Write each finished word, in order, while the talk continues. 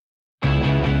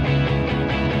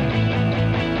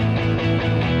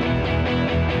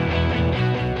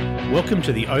Welcome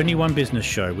to the Only One Business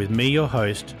Show with me, your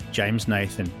host, James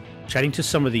Nathan, chatting to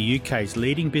some of the UK's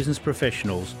leading business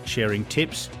professionals, sharing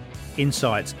tips,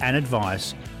 insights and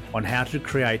advice on how to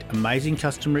create amazing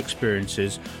customer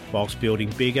experiences whilst building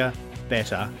bigger,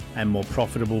 better and more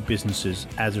profitable businesses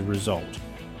as a result.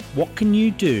 What can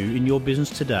you do in your business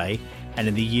today and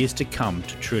in the years to come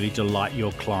to truly delight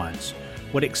your clients?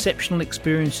 What exceptional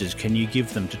experiences can you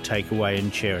give them to take away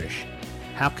and cherish?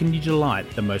 How can you delight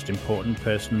the most important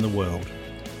person in the world?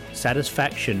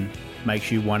 Satisfaction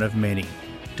makes you one of many.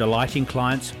 Delighting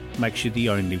clients makes you the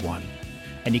only one.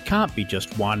 And you can't be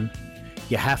just one,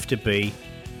 you have to be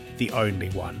the only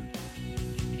one.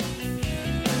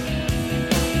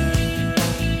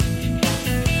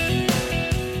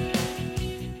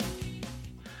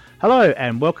 Hello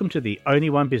and welcome to the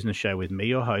Only One Business Show with me,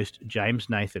 your host,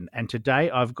 James Nathan. And today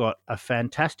I've got a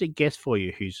fantastic guest for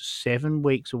you who's 7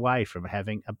 weeks away from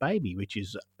having a baby, which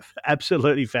is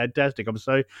absolutely fantastic. I'm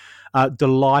so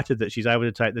delighted that she's able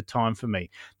to take the time for me.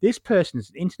 This person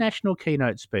is an international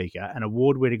keynote speaker and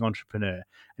award-winning entrepreneur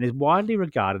and is widely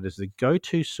regarded as the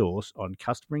go-to source on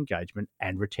customer engagement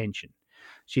and retention.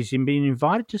 She's been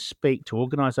invited to speak to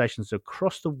organisations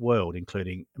across the world,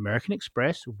 including American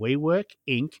Express, WeWork,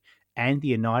 Inc., and the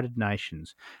United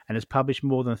Nations, and has published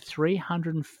more than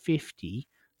 350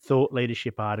 thought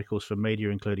leadership articles for media,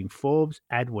 including Forbes,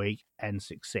 Adweek, and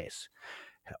Success.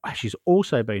 She's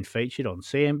also been featured on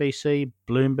CNBC,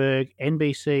 Bloomberg,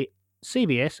 NBC,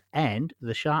 CBS, and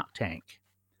the Shark Tank.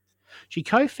 She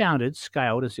co-founded,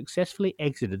 scaled, and successfully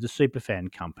exited the Superfan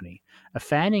Company, a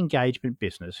fan engagement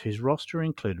business whose roster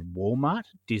included Walmart,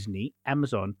 Disney,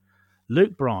 Amazon,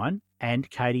 Luke Bryan, and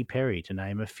Katy Perry, to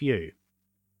name a few.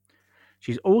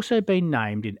 She's also been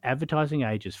named in Advertising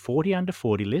Age's 40 Under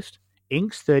 40 list,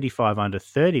 Inc.'s 35 Under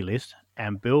 30 list,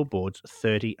 and Billboard's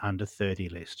 30 Under 30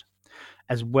 list.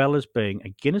 As well as being a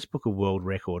Guinness Book of World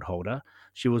Record holder,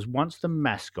 she was once the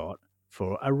mascot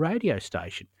for a radio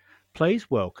station.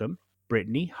 Please welcome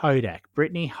Brittany Hodak.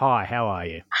 Brittany, hi, how are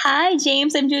you? Hi,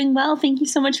 James. I'm doing well. Thank you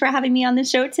so much for having me on the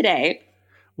show today.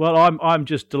 Well, I'm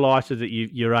just delighted that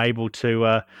you're able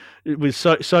to. It was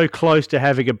so close to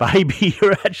having a baby.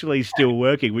 You're actually still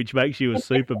working, which makes you a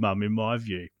super mum, in my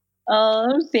view.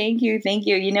 Oh, thank you. Thank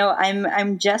you. You know,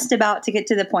 I'm just about to get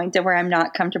to the point of where I'm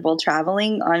not comfortable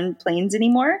traveling on planes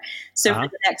anymore. So for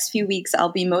the next few weeks,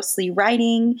 I'll be mostly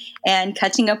writing and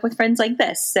catching up with friends like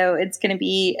this. So it's going to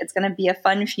be a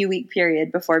fun few week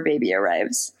period before baby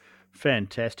arrives.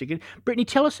 Fantastic. And Brittany,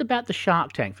 tell us about the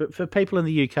Shark Tank. For people in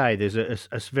the UK, there's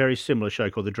a very similar show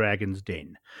called The Dragon's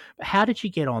Den. How did you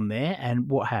get on there and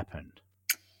what happened?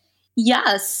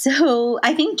 Yeah, so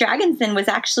I think Dragon's Den was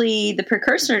actually the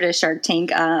precursor to Shark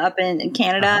Tank up in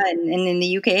Canada and in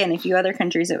the UK and a few other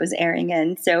countries it was airing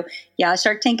in. So yeah,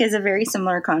 Shark Tank is a very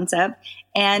similar concept.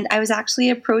 And I was actually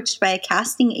approached by a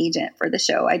casting agent for the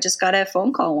show. I just got a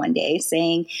phone call one day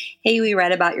saying, hey, we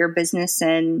read about your business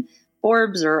in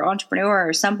Forbes or Entrepreneur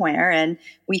or somewhere, and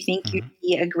we think you'd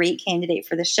be a great candidate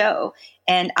for the show.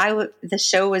 And the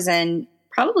show was in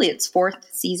probably its fourth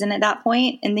season at that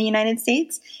point in the United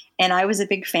States. And I was a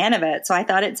big fan of it. So I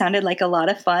thought it sounded like a lot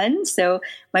of fun. So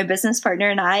my business partner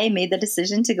and I made the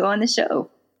decision to go on the show.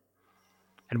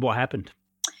 And what happened?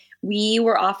 We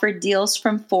were offered deals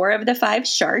from 4 of the 5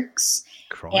 sharks.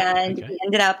 We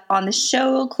ended up on the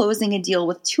show closing a deal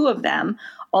with 2 of them.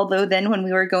 Although then when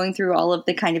we were going through all of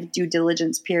the kind of due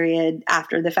diligence period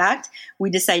after the fact, we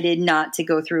decided not to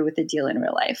go through with the deal in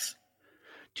real life.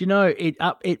 Do you know, it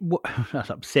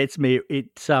upsets me.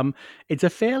 It's a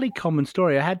fairly common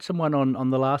story. I had someone on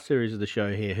the last series of the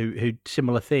show here who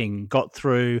similar thing, got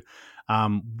through,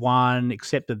 one,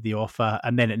 accepted the offer,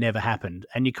 and then it never happened.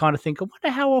 And you kind of think, I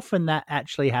wonder how often that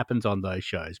actually happens on those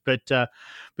shows. But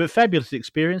fabulous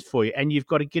experience for you. And you've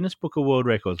got a Guinness Book of World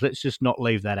Records. Let's just not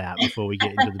leave that out before we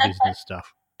get into the business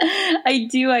stuff. I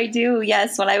do.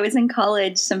 Yes. When I was in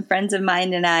college, some friends of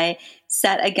mine and I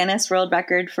set a Guinness World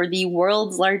Record for the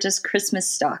world's largest Christmas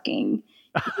stocking.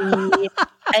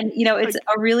 And, you know, it's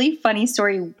a really funny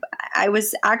story. I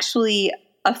was actually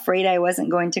afraid I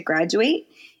wasn't going to graduate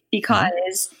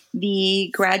because the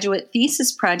graduate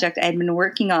thesis project I had been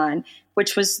working on,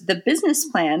 which was the business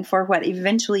plan for what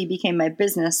eventually became my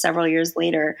business several years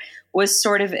later, was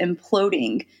sort of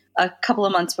imploding a couple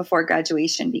of months before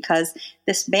graduation because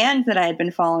this band that I had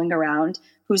been following around,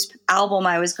 whose album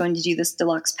I was going to do this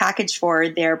deluxe package for,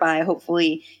 thereby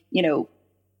hopefully, you know,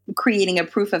 creating a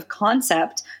proof of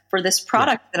concept for this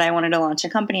product that I wanted to launch a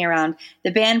company around,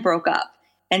 the band broke up.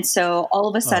 And so all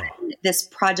of a sudden, this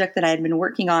project that I had been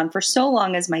working on for so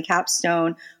long as my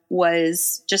capstone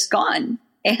was just gone.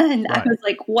 And I Right. was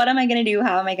like, what am I going to do?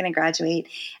 How am I going to graduate?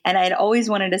 And I had always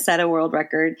wanted to set a world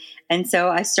record. And so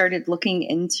I started looking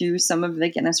into some of the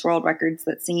Guinness World Records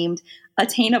that seemed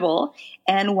attainable.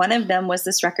 And one of them was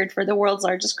this record for the world's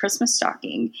largest Christmas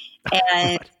stocking.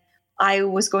 And Right. I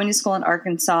was going to school in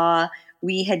Arkansas.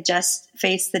 We had just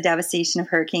faced the devastation of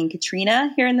Hurricane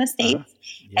Katrina here in the Uh-huh. States.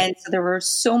 Yep. And so there were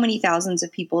so many thousands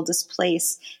of people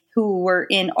displaced who were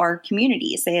in our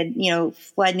communities. They had,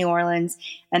 fled New Orleans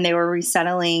and they were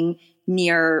resettling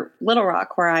near Little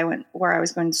Rock where I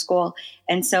was going to school.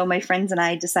 And so my friends and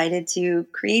I decided to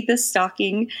create this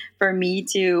stocking for me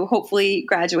to hopefully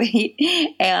graduate.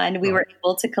 And we were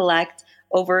able to collect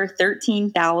over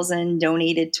 13,000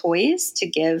 donated toys to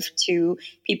give to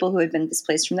people who had been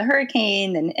displaced from the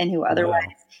hurricane and who otherwise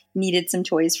needed some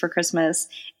toys for Christmas.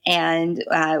 And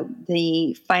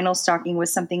the final stocking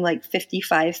was something like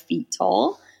 55 feet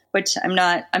tall, which I'm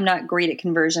not great at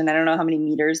conversion. I don't know how many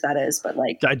meters that is, but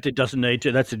like It doesn't need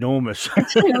to. That's enormous.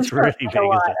 That's really big. a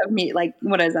lot of meat. Like,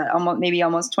 what is that?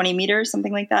 Almost 20 meters,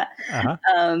 something like that.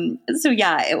 Uh-huh. So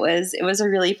yeah, it was a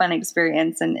really fun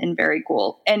experience and very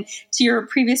cool. And to your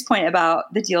previous point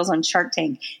about the deals on Shark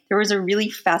Tank, there was a really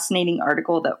fascinating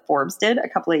article that Forbes did a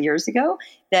couple of years ago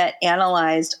that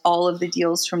analyzed all of the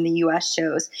deals from the US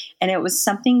shows. And it was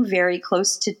something very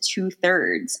close to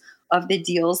 2/3 of the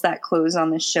deals that close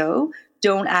on the show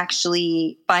don't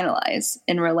actually finalize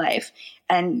in real life.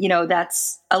 And,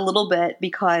 that's a little bit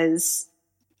because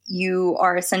you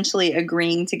are essentially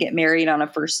agreeing to get married on a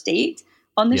first date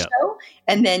on the show.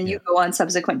 And then you go on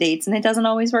subsequent dates and it doesn't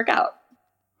always work out.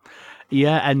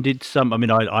 Yeah, and it's I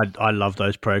mean, I love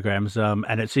those programs,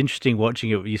 and it's interesting watching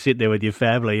it. You sit there with your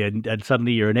family, and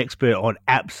suddenly you're an expert on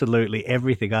absolutely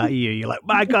everything, aren't you? You're like,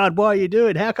 my God, why are you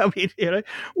doing? How come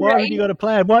why haven't you got a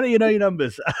plan? Why don't you know your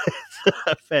numbers?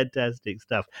 Fantastic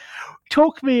stuff.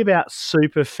 Talk to me about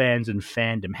super fans and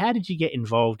fandom. How did you get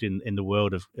involved in the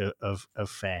world of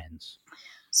fans?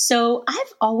 So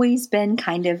I've always been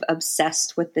kind of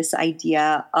obsessed with this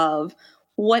idea of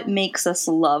what makes us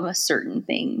love certain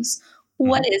things.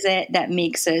 What is it that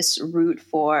makes us root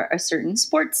for a certain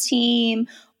sports team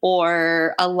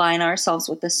or align ourselves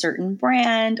with a certain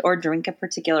brand or drink a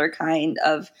particular kind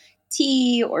of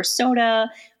tea or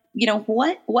soda?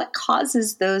 What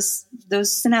causes those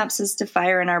synapses to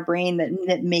fire in our brain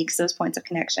that makes those points of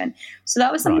connection? So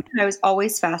that was something that I was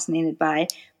always fascinated by.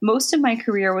 Most of my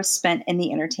career was spent in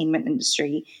the entertainment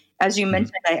industry. As you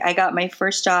mentioned, I got my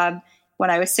first job when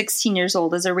I was 16 years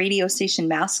old as a radio station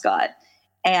mascot.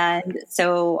 And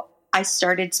so I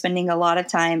started spending a lot of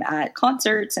time at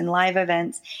concerts and live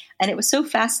events. And it was so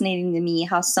fascinating to me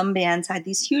how some bands had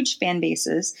these huge fan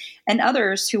bases and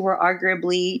others who were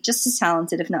arguably just as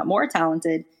talented, if not more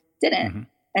talented, didn't.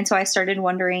 And so I started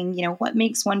wondering, what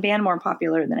makes one band more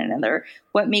popular than another?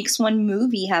 What makes one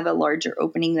movie have a larger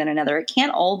opening than another? It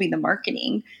can't all be the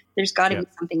marketing. There's got to be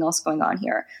something else going on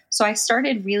here. So I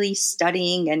started really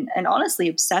studying and honestly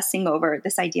obsessing over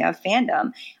this idea of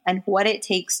fandom and what it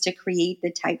takes to create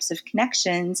the types of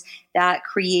connections that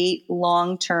create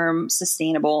long-term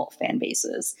sustainable fan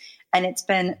bases. And it's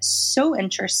been so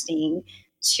interesting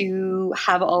to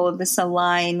have all of this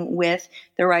align with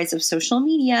the rise of social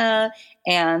media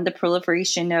and the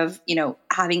proliferation of,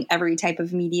 having every type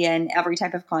of media and every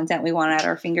type of content we want at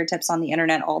our fingertips on the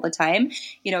internet all the time,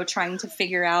 trying to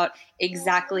figure out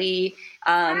exactly,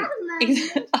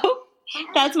 oh,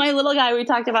 that's my little guy we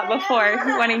talked about before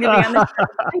wanting to be on the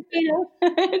show.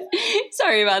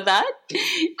 Sorry about that.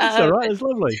 It's all right. It's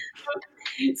lovely.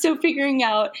 So figuring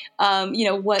out,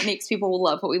 what makes people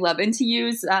love what we love. And to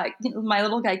use my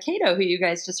little guy, Kato, who you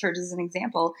guys just heard as an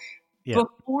example,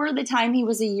 before the time he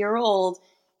was a year old,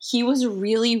 he was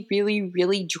really, really,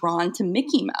 really drawn to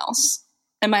Mickey Mouse.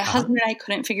 And my husband and I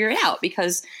couldn't figure it out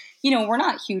because, we're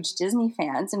not huge Disney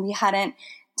fans and we hadn't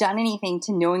done anything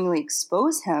to knowingly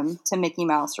expose him to Mickey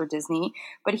Mouse or Disney,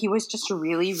 but he was just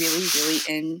really, really, really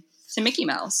into Mickey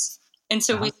Mouse. And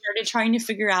so we started trying to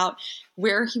figure out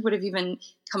where he would have even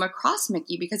come across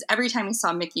Mickey, because every time he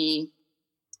saw Mickey,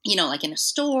 like in a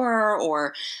store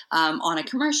or on a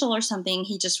commercial or something,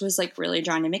 he just was like really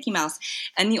drawn to Mickey Mouse.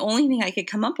 And the only thing I could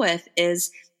come up with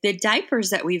is the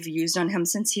diapers that we've used on him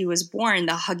since he was born,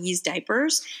 the Huggies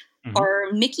diapers,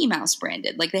 are Mickey Mouse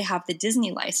branded. Like they have the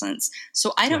Disney license.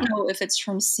 So I don't know if it's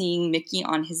from seeing Mickey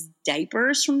on his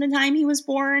diapers from the time he was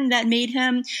born that made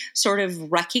him sort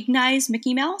of recognize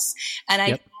Mickey Mouse. And I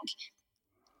think,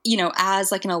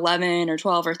 as like an 11 or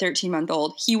 12 or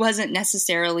 13-month-old, he wasn't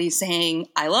necessarily saying,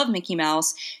 I love Mickey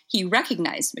Mouse. He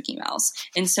recognized Mickey Mouse.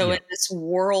 And so in this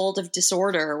world of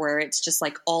disorder where it's just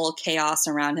like all chaos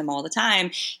around him all the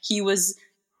time, he was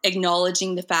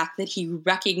acknowledging the fact that he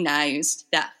recognized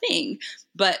that thing,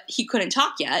 but he couldn't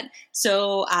talk yet.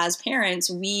 So as parents,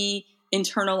 we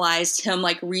internalized him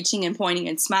like reaching and pointing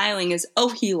and smiling as, oh,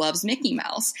 he loves Mickey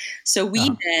Mouse. So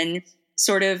we then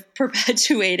sort of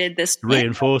perpetuated this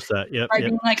reinforce that by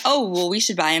being like, oh, well, we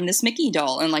should buy him this Mickey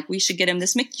doll, and like we should get him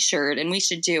this Mickey shirt, and we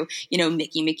should do, you know,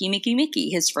 Mickey.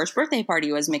 His first birthday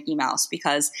party was Mickey Mouse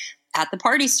because at the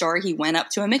party store he went up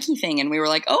to a Mickey thing, and we were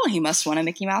like, oh, he must want a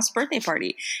Mickey Mouse birthday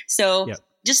party. So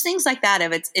just things like that.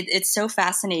 It's so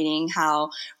fascinating how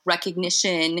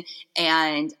recognition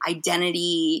and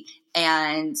identity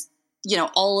and, you know,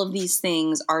 all of these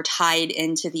things are tied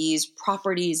into these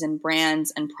properties and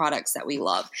brands and products that we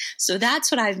love. So that's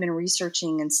what I've been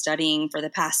researching and studying for the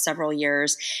past several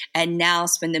years, and now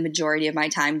spend the majority of my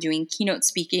time doing keynote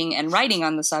speaking and writing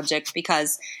on the subject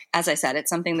because, as I said, it's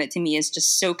something that to me is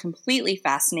just so completely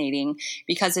fascinating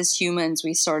because as humans,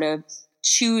 we sort of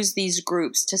choose these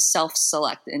groups to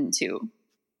self-select into.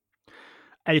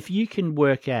 And if you can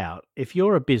work out, if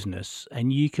you're a business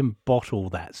and you can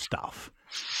bottle that stuff,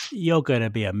 you're going to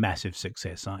be a massive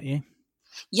success, aren't you?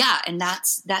 Yeah, and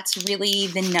that's really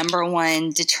the number one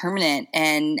determinant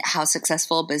in how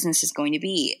successful a business is going to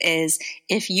be is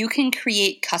if you can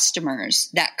create customers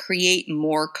that create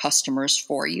more customers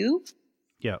for you,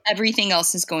 everything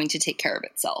else is going to take care of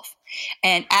itself.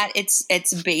 And at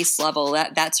its base level,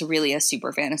 that's really a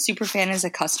super fan. A super fan is a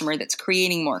customer that's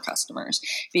creating more customers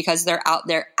because they're out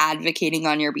there advocating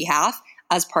on your behalf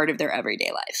as part of their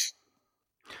everyday life.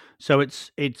 So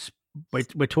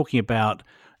we're talking about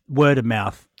word of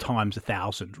mouth times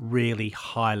 1,000, really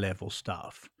high level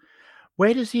stuff.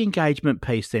 Where does the engagement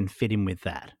piece then fit in with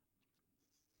that?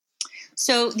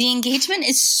 So the engagement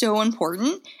is so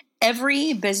important.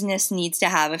 Every business needs to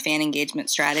have a fan engagement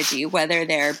strategy, whether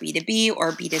they're B2B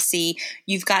or B2C.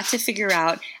 You've got to figure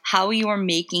out how you are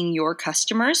making your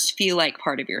customers feel like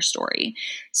part of your story.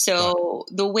 So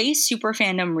the way super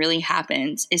fandom really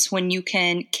happens is when you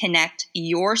can connect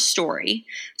your story.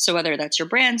 So whether that's your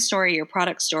brand story, your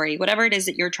product story, whatever it is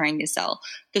that you're trying to sell,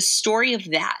 the story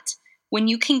of that, when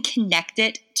you can connect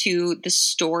it to the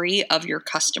story of your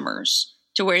customers,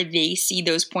 to where they see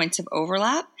those points of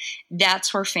overlap,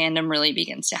 that's where fandom really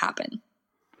begins to happen.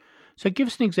 So give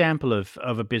us an example of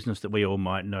a business that we all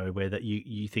might know where that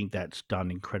you think that's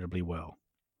done incredibly well.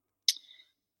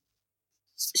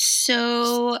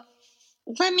 So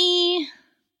let me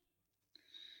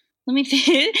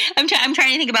think. I'm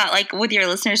trying to think about, like, with your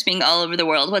listeners being all over the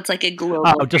world, what's like a global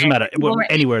it doesn't matter.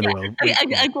 Anywhere in the world.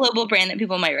 A global brand that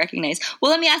people might recognize.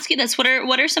 Well, let me ask you this. What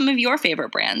are some of your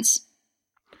favorite brands?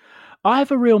 I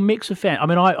have a real mix of fans. I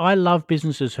mean, I love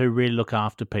businesses who really look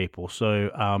after people.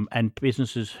 So, and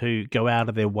businesses who go out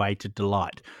of their way to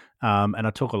delight. And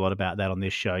I talk a lot about that on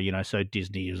this show. You know, so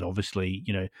Disney is obviously,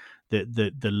 you know,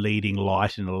 the leading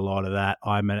light in a lot of that.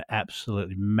 I'm an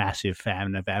absolutely massive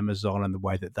fan of Amazon and the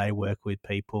way that they work with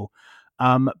people.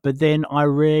 But then I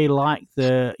really like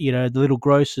the little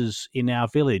grocers in our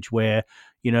village where,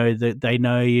 you know, they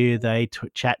know you, they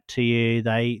chat to you,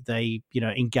 they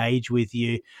engage with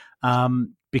you.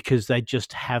 Because they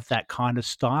just have that kind of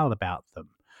style about them.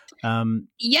 And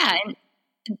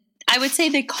I would say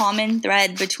the common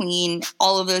thread between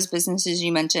all of those businesses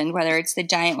you mentioned, whether it's the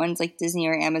giant ones like Disney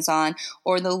or Amazon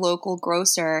or the local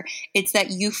grocer, it's that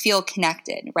you feel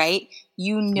connected, right?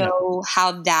 You know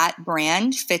how that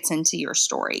brand fits into your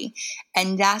story.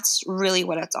 And that's really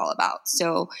what it's all about.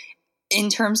 So in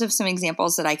terms of some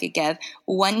examples that I could give,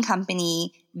 one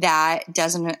company that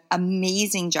does an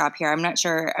amazing job here, I'm not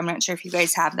sure if you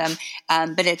guys have them,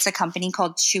 but it's a company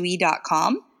called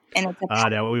Chewy.com. And it's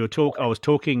I was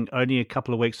talking only a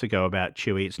couple of weeks ago about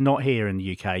Chewy. It's not here in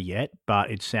the UK yet,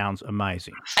 but it sounds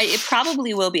amazing. It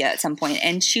probably will be at some point.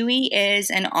 And Chewy is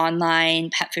an online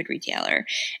pet food retailer.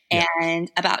 And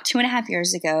about 2.5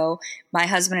 years ago, my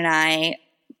husband and I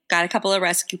got a couple of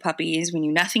rescue puppies. We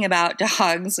knew nothing about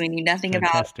dogs. We knew nothing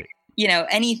about,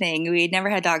 anything. We had never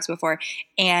had dogs before.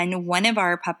 And one of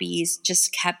our puppies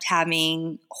just kept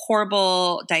having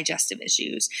horrible digestive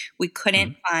issues. We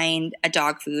couldn't find a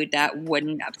dog food that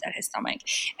wouldn't upset his stomach.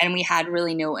 And we had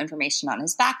really no information on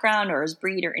his background or his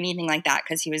breed or anything like that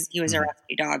because he was a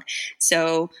rescue dog.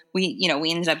 So we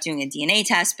ended up doing a DNA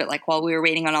test, but like while we were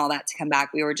waiting on all that to come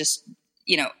back, we were just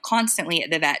constantly at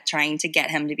the vet trying to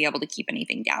get him to be able to keep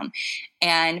anything down.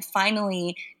 And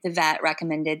finally, the vet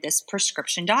recommended this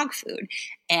prescription dog food.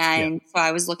 And so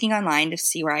I was looking online to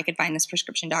see where I could find this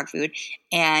prescription dog food.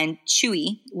 And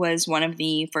Chewy was one of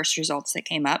the first results that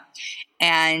came up.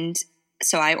 And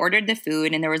so I ordered the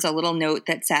food, and there was a little note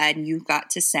that said, you've got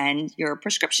to send your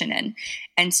prescription in.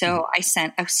 And so I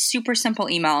sent a super simple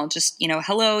email, just,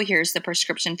 hello, here's the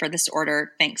prescription for this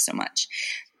order. Thanks so much.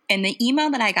 And the email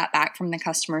that I got back from the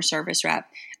customer service rep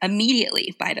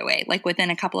immediately, by the way, like within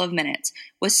a couple of minutes,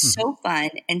 was so fun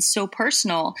and so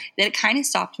personal that it kind of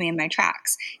stopped me in my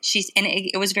tracks.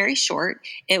 It was very short.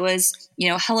 It was,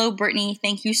 hello, Brittany,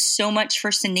 thank you so much for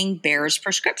sending Bear's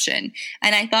prescription.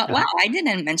 And I thought, wow, I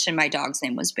didn't mention my dog's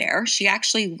name was Bear. She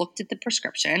actually looked at the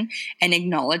prescription and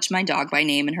acknowledged my dog by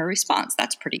name in her response.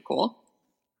 That's pretty cool.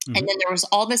 And then there was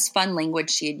all this fun language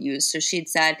she had used. So she had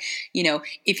said,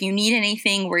 if you need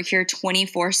anything, we're here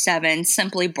 24/7,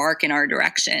 simply bark in our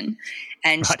direction.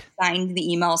 And she signed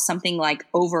the email something like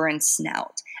over and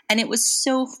snout. And it was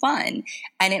so fun.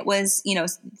 And it was,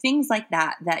 things like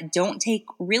that don't take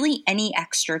really any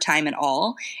extra time at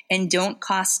all and don't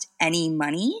cost any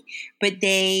money, but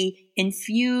they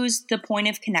infuse the point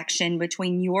of connection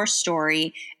between your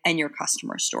story and your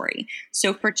customer story.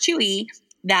 So for Chewy,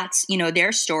 that's,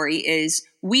 their story is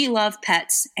we love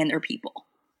pets and their people.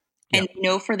 And,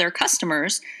 for their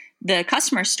customers, the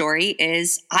customer story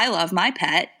is I love my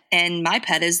pet and my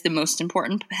pet is the most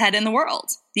important pet in the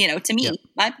world. To me,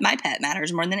 my pet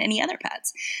matters more than any other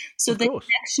pets. So the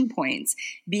connection points,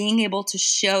 being able to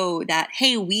show that,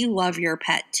 hey, we love your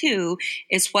pet too,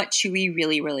 is what Chewy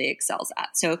really, really excels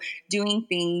at. So doing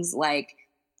things like,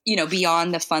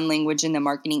 beyond the fun language in the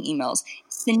marketing emails,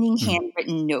 sending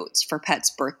handwritten notes for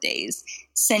pets' birthdays,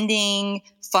 sending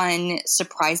fun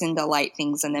surprise and delight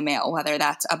things in the mail, whether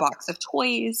that's a box of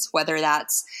toys, whether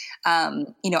that's,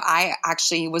 I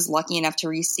actually was lucky enough to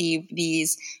receive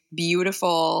these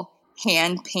beautiful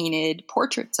hand-painted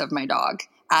portraits of my dog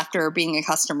after being a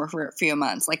customer for a few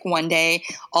months. Like one day,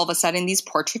 all of a sudden, these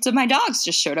portraits of my dogs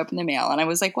just showed up in the mail. And I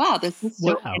was like, wow, this is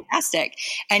so fantastic.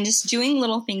 And just doing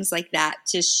little things like that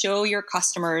to show your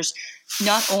customers,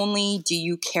 not only do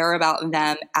you care about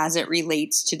them as it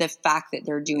relates to the fact that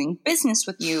they're doing business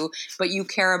with you, but you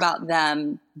care about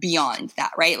them beyond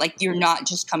that, right? Like you're not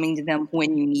just coming to them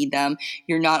when you need them.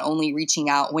 You're not only reaching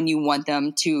out when you want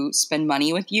them to spend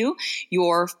money with you.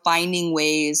 You're finding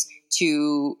ways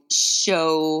to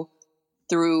show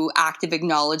through active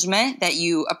acknowledgement that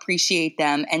you appreciate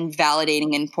them and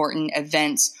validating important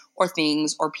events or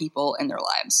things or people in their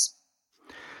lives.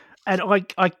 And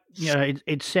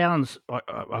it sounds.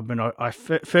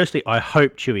 Firstly, I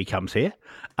hope Chewy comes here,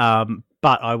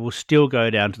 but I will still go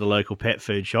down to the local pet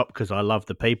food shop because I love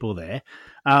the people there.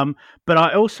 But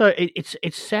I also,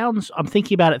 it sounds. I'm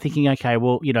thinking about it, thinking, okay,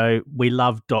 well, we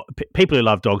love people who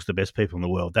love dogs, the best people in the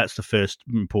world. That's the first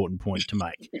important point to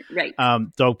make. Right.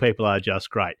 Dog people are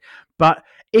just great, but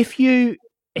if you.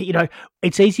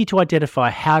 It's easy to identify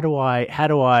how do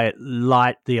I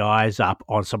light the eyes up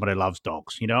on someone who loves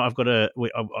dogs. I've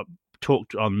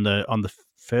talked on the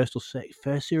first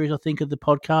series, I think, of the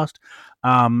podcast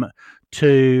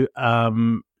to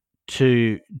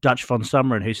Dutch von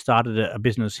Summeren, who started a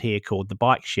business here called the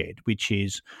Bike Shed, which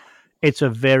is it's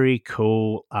a very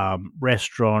cool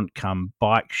restaurant come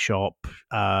bike shop,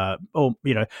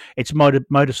 it's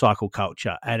motorcycle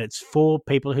culture, and it's for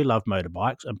people who love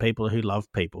motorbikes and people who love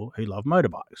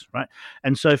motorbikes, right?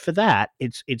 And so for that,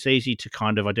 it's easy to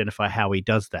kind of identify how he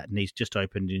does that, and he's just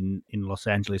opened in Los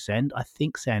Angeles and I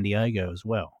think San Diego as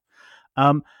well.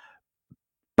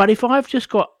 But if I've just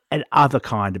got an other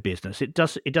kind of business, it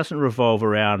doesn't revolve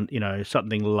around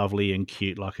something lovely and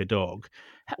cute like a dog.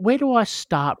 Where do I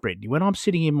start, Brittany? When I'm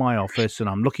sitting in my office and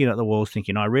I'm looking at the walls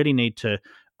thinking I really need to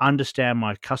understand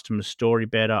my customer's story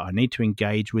better, I need to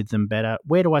engage with them better,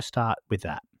 where do I start with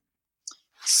that?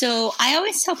 So I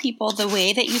always tell people the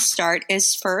way that you start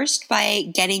is first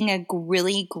by getting a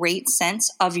really great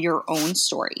sense of your own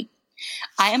story.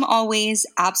 I am always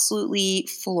absolutely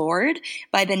floored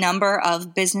by the number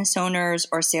of business owners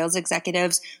or sales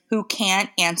executives who can't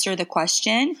answer the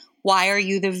question, why are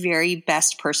you the very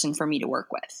best person for me to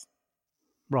work with?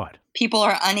 Right. People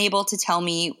are unable to tell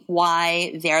me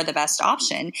why they're the best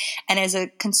option. And as a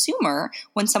consumer,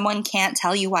 when someone can't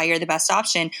tell you why you're the best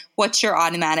option, what's your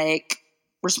automatic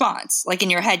response? Like in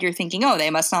your head, you're thinking, oh,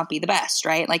 they must not be the best,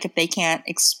 right? Like if they can't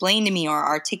explain to me or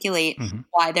articulate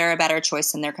why they're a better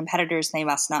choice than their competitors, they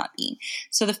must not be.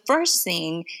 So the first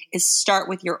thing is start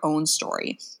with your own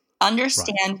story.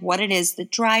 Understand what it is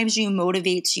that drives you,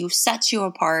 motivates you, sets you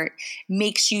apart,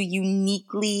 makes you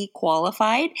uniquely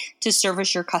qualified to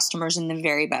service your customers in the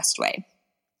very best way.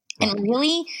 And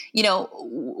really,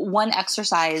 one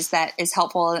exercise that is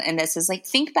helpful in this is like,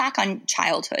 think back on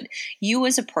childhood. You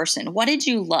as a person, what did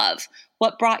you love?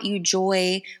 What brought you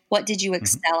joy? What did you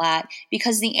excel at?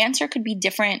 Because the answer could be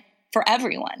different for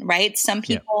everyone, right? Some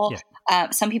people,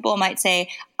 some people might say,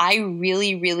 I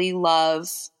really, really love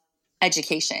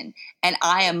education and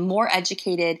I am more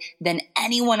educated than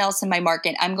anyone else in my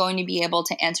market. I'm going to be able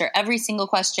to answer every single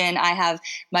question. I have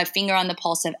my finger on the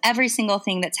pulse of every single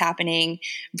thing that's happening,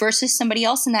 versus somebody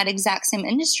else in that exact same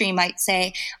industry might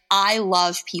say, I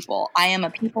love people. I am a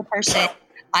people person.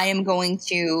 I am going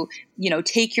to,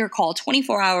 take your call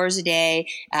 24 hours a day.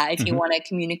 If you want to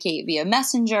communicate via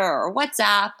Messenger or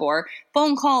WhatsApp or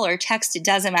phone call or text, it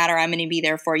doesn't matter. I'm going to be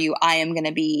there for you. I am going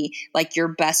to be like your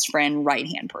best friend,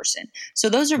 right-hand person. So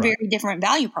those are very different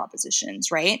value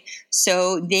propositions, right?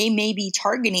 So they may be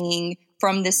targeting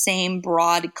from the same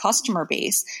broad customer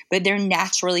base, but they're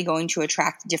naturally going to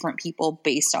attract different people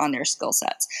based on their skill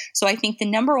sets. So I think the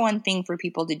number one thing for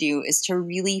people to do is to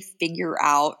really figure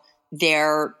out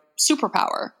their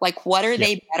superpower. Like, what are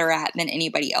they better at than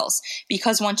anybody else?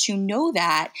 Because once you know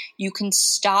that, you can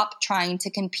stop trying to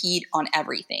compete on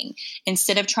everything.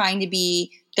 Instead of trying to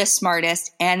be the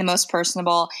smartest and the most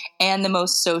personable and the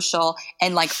most social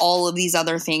and like all of these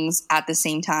other things at the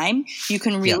same time, you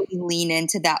can really lean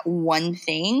into that one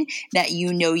thing that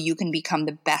you can become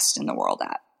the best in the world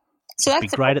at. So that's be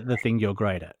great at the thing you're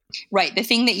great at. Right. The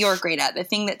thing that you're great at, the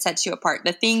thing that sets you apart,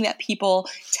 the thing that people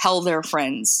tell their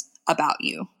friends about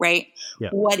you, right?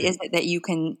 What is it that you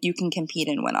can compete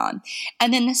and win on?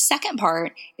 And then the second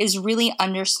part is really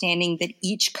understanding that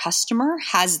each customer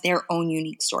has their own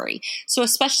unique story. So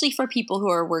especially for people who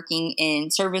are working in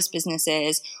service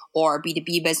businesses or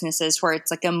B2B businesses where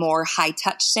it's like a more high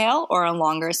touch sale or a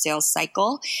longer sales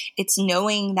cycle, it's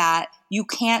knowing that you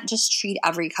can't just treat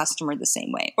every customer the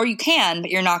same way. Or you can,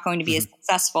 but you're not going to be as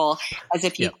successful as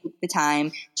if you take the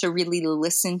time to really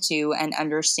listen to and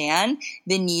understand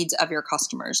the needs of your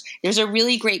customers. There's a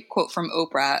really great quote from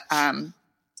Oprah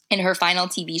in her final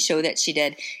TV show that she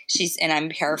did. And I'm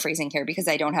paraphrasing here because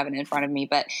I don't have it in front of me,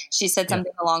 but she said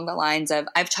something along the lines of,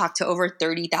 I've talked to over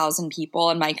 30,000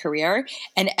 people in my career,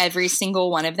 and every single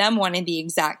one of them wanted the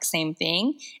exact same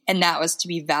thing, and that was to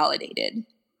be validated.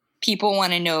 People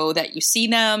want to know that you see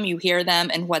them, you hear them,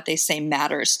 and what they say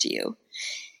matters to you.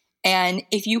 And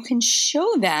if you can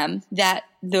show them that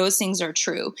those things are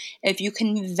true, if you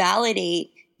can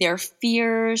validate their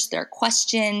fears, their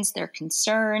questions, their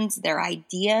concerns, their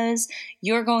ideas,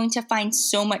 you're going to find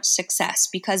so much success,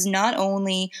 because not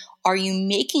only are you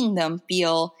making them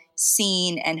feel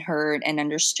seen and heard and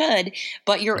understood,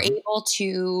 but you're able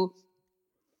to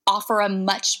offer a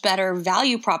much better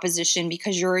value proposition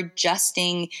because you're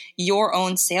adjusting your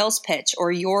own sales pitch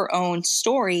or your own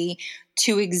story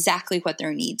to exactly what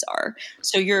their needs are.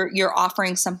 So you're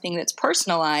offering something that's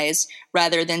personalized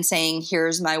rather than saying,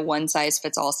 here's my one size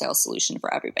fits all sales solution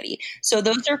for everybody. So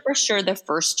those are for sure the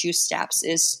first two steps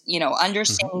is,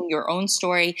 understanding your own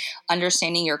story,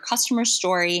 understanding your customer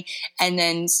story. And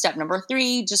then step number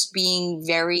 3, just being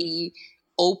very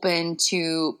open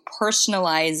to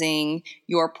personalizing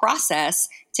your process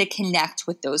to connect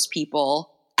with those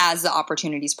people as the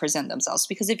opportunities present themselves.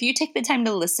 Because if you take the time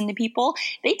to listen to people,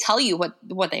 they tell you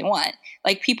what they want.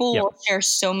 Like, people will share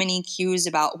so many cues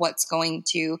about what's going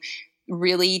to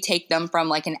really take them from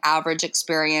like an average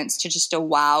experience to just a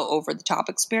wow, over the top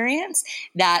experience,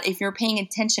 that if you're paying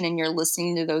attention and you're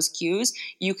listening to those cues,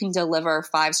 you can deliver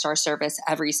 5-star service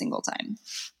every single time.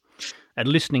 And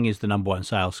listening is the number one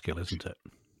sales skill, isn't it?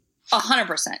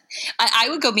 100%. I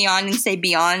would go beyond and say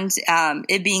beyond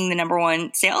it being the number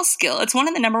one sales skill. It's one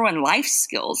of the number one life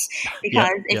skills, because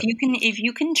if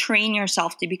you can train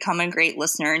yourself to become a great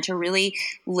listener and to really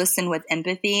listen with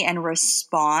empathy and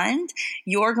respond,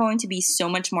 you're going to be so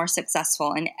much more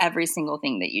successful in every single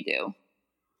thing that you do.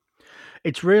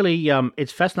 It's really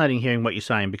it's fascinating hearing what you're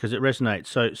saying, because it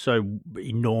resonates so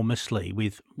enormously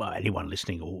with anyone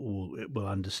listening will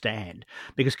understand,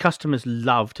 because customers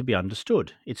love to be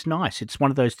understood. It's nice. It's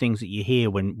one of those things that you hear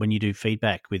when you do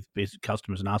feedback with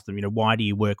customers and ask them, why do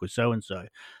you work with so-and-so?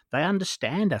 They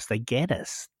understand us. They get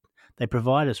us. They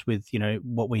provide us with,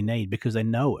 what we need because they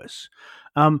know us.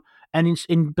 And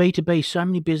in B2B, so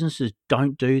many businesses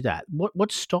don't do that.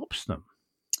 What stops them?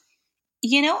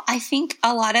 I think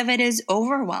a lot of it is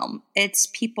overwhelm. It's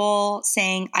people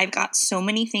saying, I've got so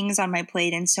many things on my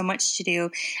plate and so much to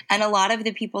do. And a lot of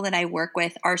the people that I work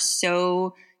with are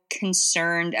so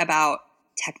concerned about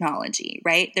technology,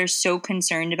 right? They're so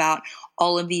concerned about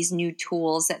all of these new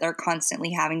tools that they're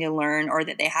constantly having to learn or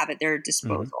that they have at their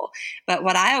disposal. But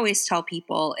what I always tell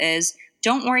people is,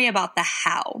 don't worry about the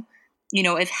how.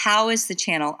 If how is the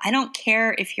channel, I don't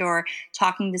care if you're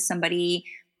talking to somebody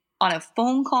on a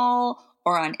phone call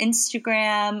or on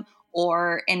Instagram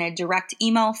or in a direct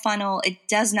email funnel, it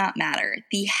does not matter.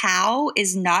 The how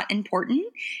is not important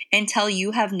until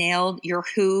you have nailed your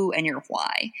who and your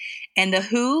why. And the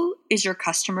who is your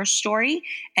customer story,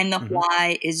 and the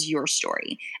why is your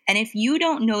story. And if you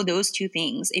don't know those two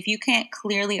things, if you can't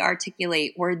clearly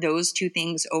articulate where those two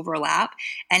things overlap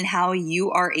and how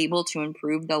you are able to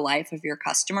improve the life of your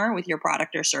customer with your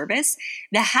product or service,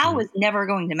 the how is never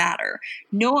going to matter.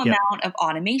 No amount of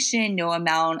automation, no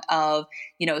amount of,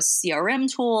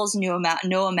 CRM tools,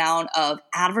 no amount of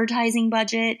advertising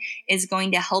budget is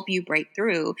going to help you break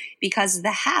through, because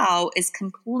the how is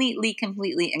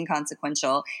completely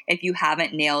inconsequential if you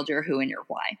haven't nailed your who and your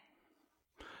why.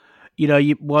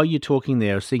 While you're talking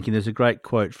there, I was thinking there's a great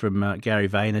quote from Gary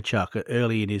Vaynerchuk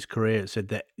early in his career. It said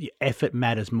that effort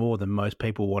matters more than most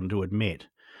people want to admit.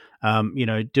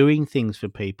 Doing things for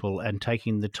people and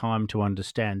taking the time to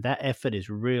understand, that effort is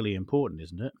really important,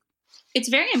 isn't it? It's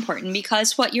very important,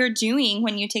 because what you're doing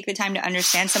when you take the time to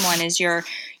understand someone is you're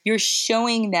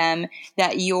showing them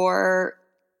that you're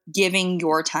giving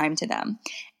your time to them.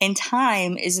 And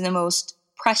time is the most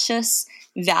precious,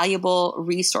 valuable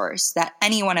resource that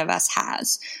any one of us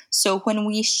has. So when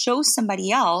we show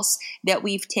somebody else that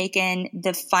we've taken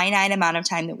the finite amount of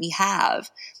time that we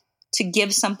have to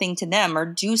give something to them or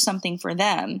do something for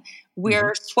them,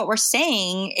 what we're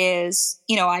saying is,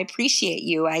 I appreciate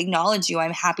you. I acknowledge you.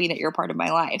 I'm happy that you're part of my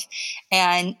life.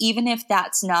 And even if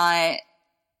that's not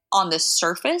on the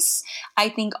surface, I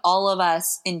think all of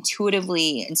us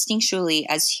intuitively, instinctually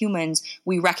as humans,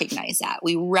 we recognize that.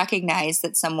 We recognize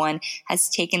that someone has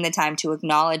taken the time to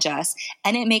acknowledge us,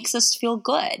 and it makes us feel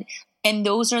good. And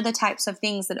those are the types of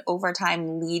things that over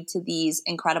time lead to these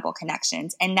incredible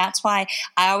connections. And that's why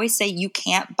I always say you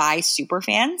can't buy super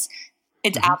fans.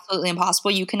 It's absolutely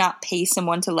impossible. You cannot pay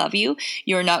someone to love you.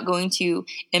 You're not going to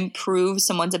improve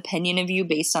someone's opinion of you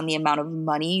based on the amount of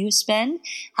money you spend.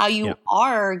 How you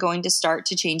are going to start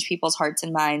to change people's hearts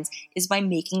and minds is by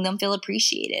making them feel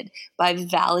appreciated, by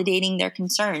validating their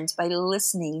concerns, by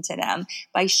listening to them,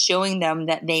 by showing them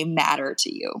that they matter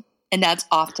to you. And that's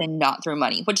often not through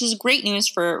money, which is great news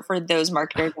for those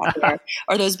marketers out there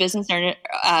or those business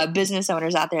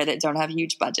owners out there that don't have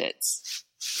huge budgets.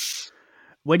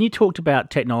 When you talked about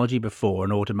technology before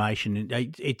and automation,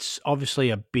 it's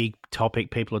obviously a big topic.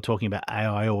 People are talking about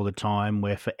AI all the time.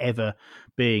 We're forever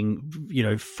being,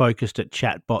 focused at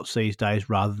chatbots these days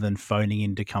rather than phoning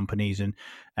into companies and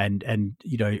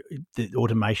the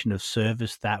automation of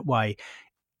service that way.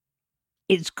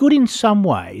 It's good in some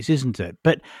ways, isn't it?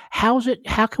 But how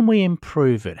can we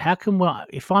improve it?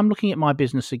 If I'm looking at my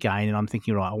business again and I'm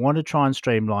thinking, right, I want to try and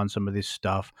streamline some of this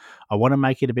stuff. I want to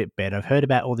make it a bit better. I've heard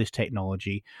about all this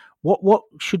technology. What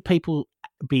should people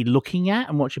be looking at,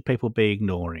 and what should people be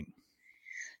ignoring?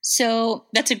 So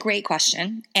that's a great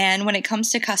question. And when it comes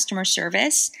to customer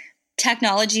service,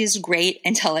 technology is great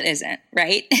until it isn't,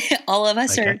 right? All of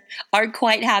us are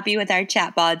quite happy with our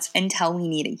chatbots until we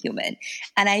need a human.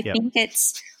 And I think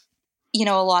it's, a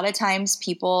lot of times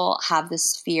people have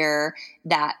this fear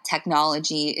that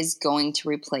technology is going to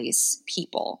replace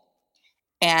people.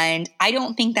 And I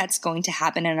don't think that's going to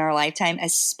happen in our lifetime,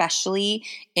 especially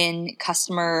in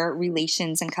customer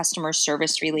relations and customer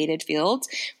service related fields,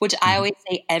 which I always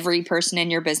say every person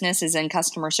in your business is in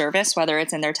customer service, whether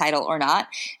it's in their title or not,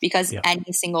 because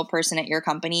any single person at your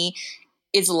company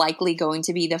is likely going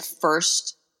to be the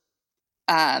first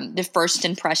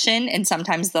impression and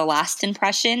sometimes the last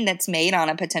impression that's made on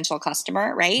a potential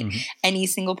customer, right? Any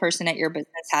single person at your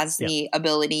business has the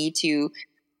ability to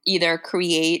either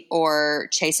create or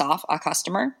chase off a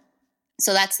customer.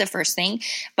 So that's the first thing.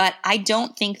 But I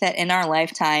don't think that in our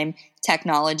lifetime,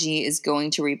 technology is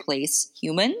going to replace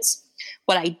humans.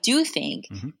 What I do think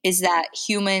is that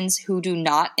humans who do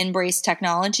not embrace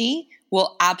technology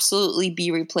will absolutely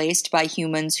be replaced by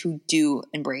humans who do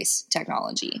embrace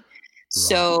technology. Right.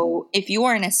 So if you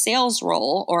are in a sales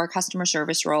role or a customer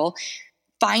service role,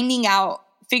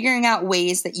 figuring out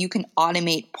ways that you can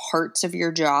automate parts of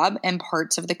your job and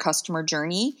parts of the customer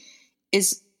journey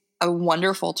is a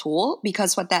wonderful tool,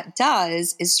 because what that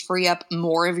does is free up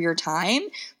more of your time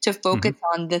to focus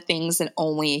on the things that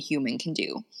only a human can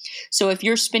do. So if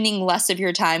you're spending less of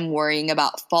your time worrying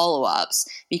about follow-ups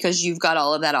because you've got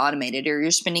all of that automated, or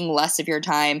you're spending less of your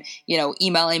time,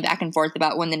 emailing back and forth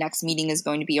about when the next meeting is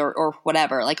going to be or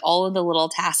whatever, like all of the little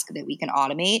tasks that we can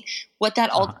automate, what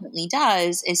that ultimately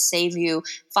does is save you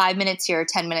 5 minutes here,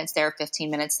 10 minutes there,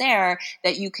 15 minutes there,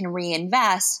 that you can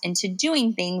reinvest into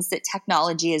doing things that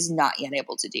technology is not yet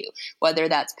able to do, whether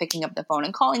that's picking up the phone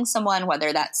and calling someone,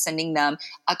 whether that's sending them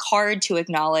a card to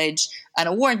acknowledge an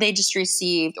award they just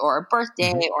received, or a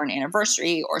birthday or an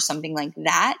anniversary or something like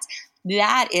that.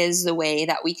 That is the way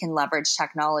that we can leverage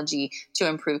technology to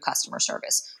improve customer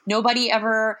service. Nobody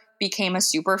ever became a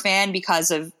super fan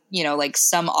because of, like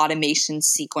some automation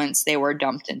sequence they were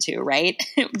dumped into, right?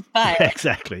 But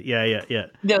exactly. Yeah.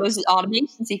 those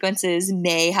automation sequences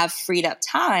may have freed up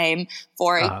time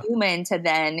for a human to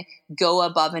then go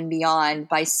above and beyond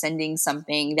by sending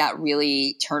something that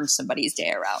really turns somebody's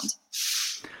day around.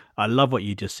 I love what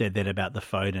you just said then about the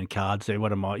phone and cards. There,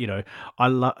 what am I? I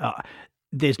love.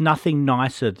 There's nothing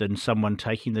nicer than someone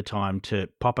taking the time to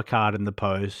pop a card in the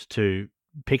post, to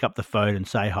pick up the phone and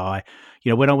say hi.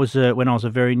 When I was a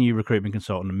very new recruitment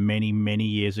consultant many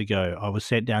years ago, I was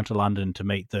sent down to London to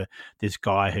meet this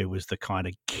guy who was the kind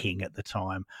of king at the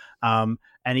time. And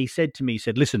he said to me,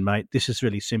 "Listen, mate, this is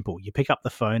really simple. You pick up the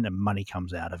phone and money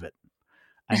comes out of it."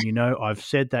 And, I've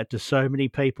said that to so many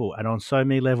people, and on so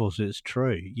many levels, it's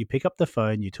true. You pick up the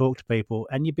phone, you talk to people,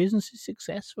 and your business is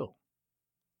successful.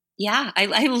 Yeah,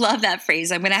 I love that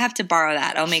phrase. I'm going to have to borrow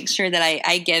that. I'll make sure that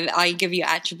I give you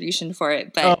attribution for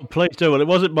it. But please do. Well, it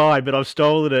wasn't mine, but I've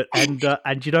stolen it.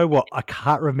 And you know what? I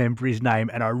can't remember his name,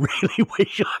 and I really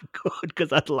wish I could,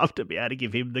 because I'd love to be able to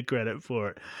give him the credit for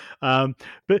it.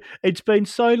 But it's been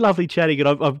so lovely chatting, and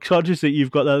I'm conscious that you've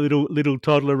got that little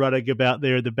toddler running about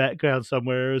there in the background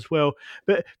somewhere as well.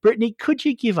 But Brittany, could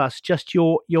you give us just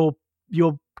your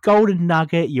golden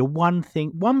nugget, your one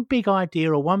big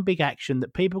idea or one big action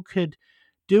that people could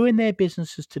do in their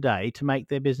businesses today to make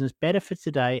their business better for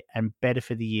today and better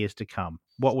for the years to come?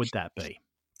 What would that be?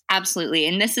 Absolutely.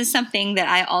 And this is something that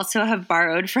I also have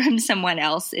borrowed from someone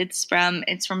else. It's from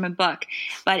a book,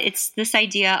 but it's this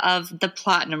idea of the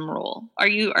platinum rule. Are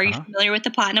you familiar with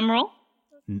the platinum rule?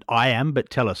 I am,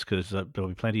 but tell us, because there'll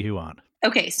be plenty who aren't.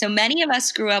 Okay, so many of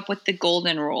us grew up with the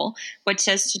golden rule, which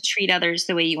says to treat others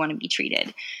the way you want to be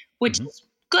treated, which is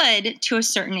good to a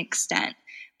certain extent.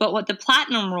 But what the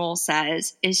platinum rule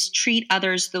says is treat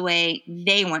others the way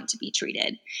they want to be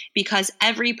treated, because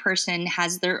every person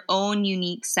has their own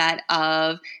unique set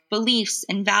of beliefs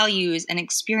and values and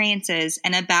experiences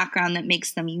and a background that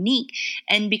makes them unique.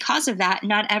 And because of that,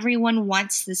 not everyone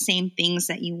wants the same things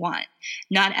that you want.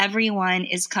 Not everyone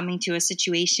is coming to a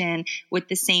situation with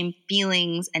the same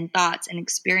feelings and thoughts and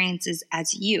experiences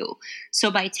as you.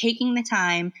 So by taking the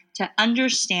time to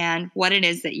understand what it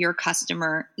is that your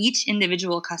customer, each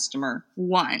individual customer,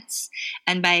 wants,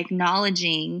 and by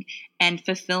acknowledging and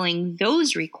fulfilling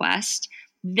those requests,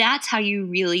 that's how you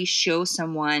really show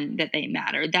someone that they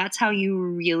matter. That's how you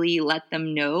really let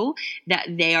them know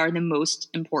that they are the most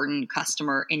important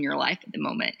customer in your life at the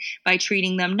moment, by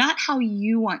treating them not how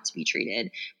you want to be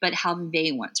treated, but how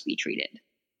they want to be treated.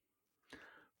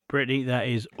 Brittany, that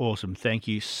is awesome. Thank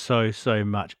you so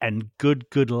much, and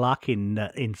good luck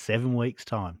in 7 weeks'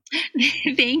 time.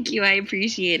 Thank you. I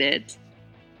appreciate it.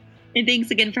 And thanks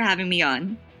again for having me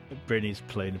on. Brittany's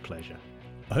been a pleasure.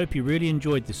 I hope you really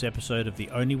enjoyed this episode of the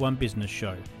Only One Business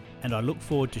Show, and I look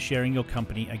forward to sharing your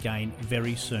company again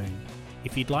very soon.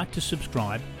 If you'd like to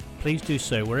subscribe, please do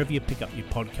so wherever you pick up your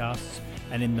podcasts,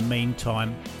 and in the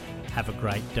meantime, have a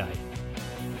great day.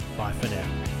 Bye for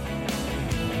now.